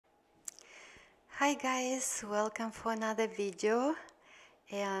Hi guys, welcome for another video,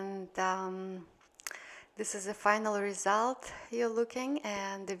 and this is the final result you're looking,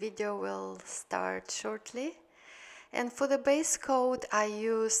 and the video will start shortly. And for the base coat I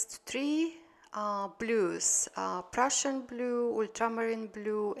used three blues, Prussian blue, Ultramarine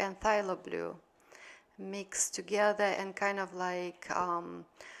blue and Phthylo blue mixed together and kind of like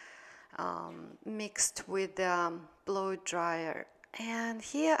mixed with the blow dryer. And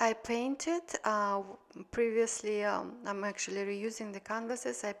here I painted previously. I'm actually reusing the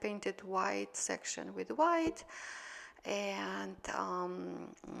canvases. I painted white section with white and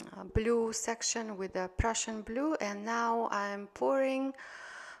blue section with a Prussian blue, and now I'm pouring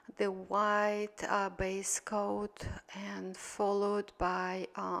the white base coat and followed by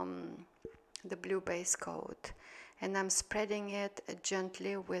the blue base coat, and I'm spreading it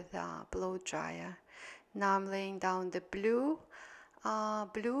gently with a blow dryer. Now I'm laying down the blues.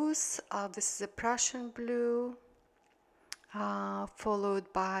 This is a Prussian blue,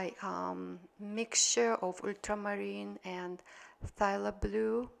 followed by mixture of ultramarine and Phthylo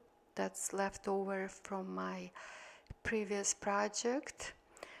blue that's left over from my previous project.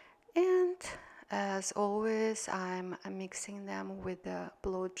 And as always, I'm mixing them with the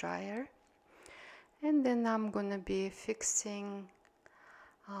blow dryer. And then I'm gonna be fixing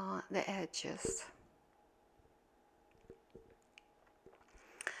the edges.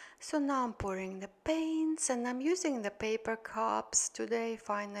 So now I'm pouring the paints, and I'm using the paper cups today.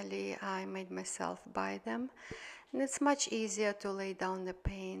 Finally I made myself buy them, and it's much easier to lay down the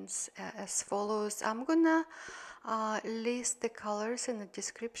paints as follows. I'm gonna list the colors in the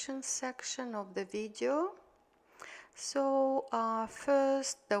description section of the video. So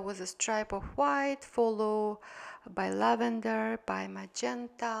first there was a stripe of white, followed by lavender, by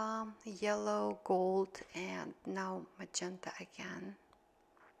magenta, yellow, gold, and now magenta again.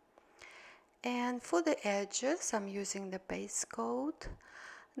 And for the edges I'm using the base coat.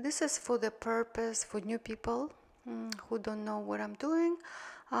 This is for the purpose for new people who don't know what I'm doing.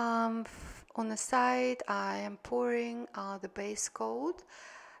 On the side I am pouring the base coat,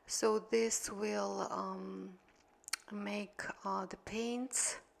 so this will make the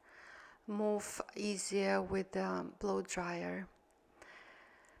paints move easier with the blow dryer.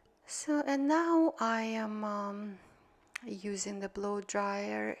 So, and now I am using the blow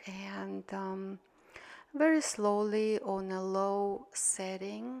dryer and very slowly on a low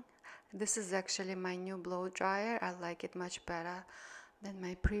setting. This is actually my new blow dryer. I like it much better than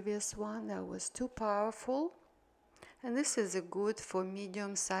my previous one that was too powerful. And this is a good for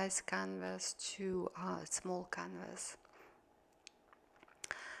medium size canvas to small canvas.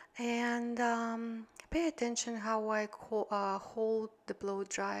 And pay attention how I hold the blow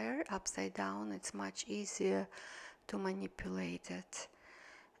dryer upside down. It's much easier to manipulate it.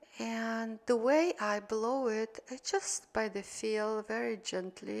 And the way I blow it, it's just by the feel, very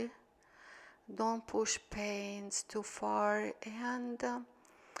gently. Don't push paints too far, and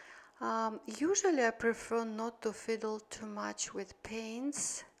usually I prefer not to fiddle too much with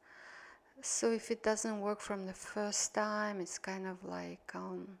paints. So if it doesn't work from the first time, it's kind of like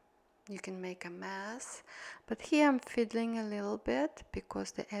you can make a mess. But here I'm fiddling a little bit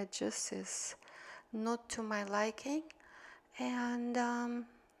because the edges is not to my liking. And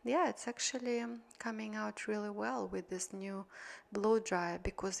yeah, it's actually coming out really well with this new blow dryer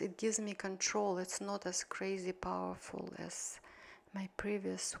because it gives me control. It's not as crazy powerful as my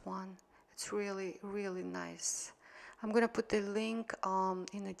previous one. It's really, really nice. I'm gonna put the link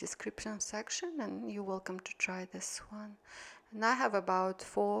in the description section, and you're welcome to try this one. And I have about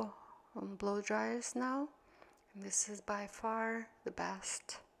 4 blow dryers now, and this is by far the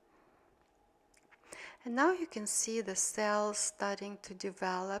best. And now you can see the cells starting to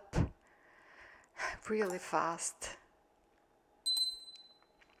develop really fast.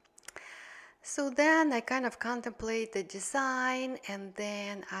 So then I kind of contemplate the design, and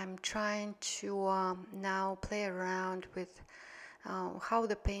then I'm trying to now play around with how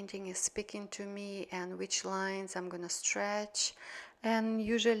the painting is speaking to me and which lines I'm gonna stretch. And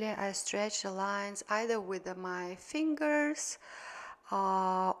usually I stretch the lines either with my fingers,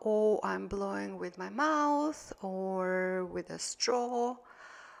 or I'm blowing with my mouth or with a straw,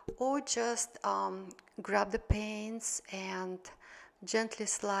 or just grab the paints and gently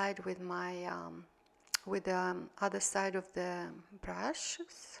slide with my with the other side of the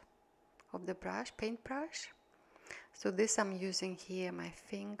brushes of the paintbrush. So this I'm using here my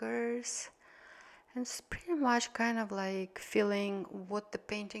fingers, and it's pretty much kind of like feeling what the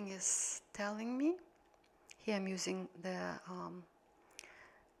painting is telling me. Here I'm using the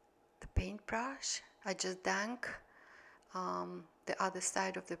paintbrush. I just dunk the other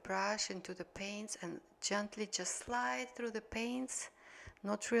side of the brush into the paints and gently just slide through the paints,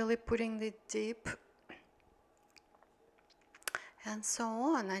 not really putting it deep, and so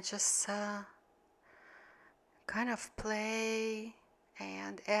on. I just kind of play,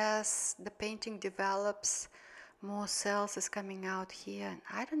 and as the painting develops, more cells is coming out here, and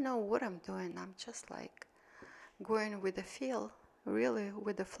I don't know what I'm doing. I'm just like going with the feel, really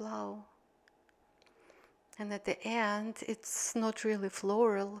with the flow. And at the end, it's not really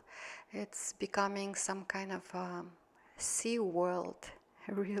floral, it's becoming some kind of sea world.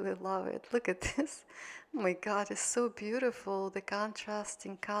 I really love it. Look at this. Oh my God, it's so beautiful. The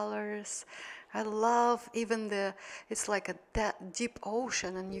contrasting colors. I love even it's like a deep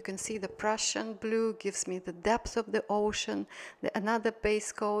ocean, and you can see the Prussian blue gives me the depth of the ocean. Another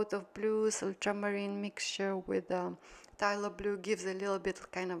base coat of blues, ultramarine mixture with Phthylo blue gives a little bit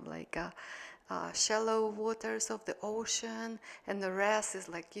kind of like a shallow waters of the ocean, and the rest is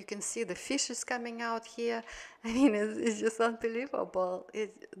like you can see the fishes coming out here. I mean, it's just unbelievable.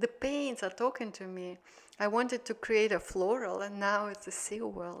 The paints are talking to me. I wanted to create a floral, and now it's a sea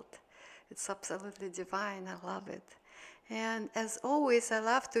world. It's absolutely divine. I love it. And as always, I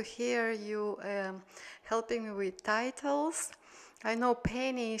love to hear you helping me with titles. I know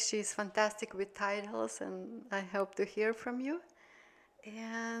Penny, she's fantastic with titles, and I hope to hear from you.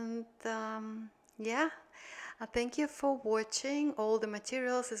 And yeah, thank you for watching. All the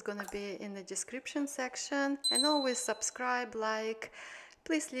materials is gonna be in the description section, and always subscribe, like,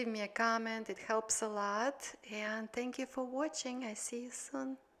 please leave me a comment, it helps a lot. And thank you for watching. I see you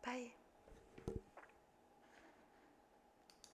soon. Bye.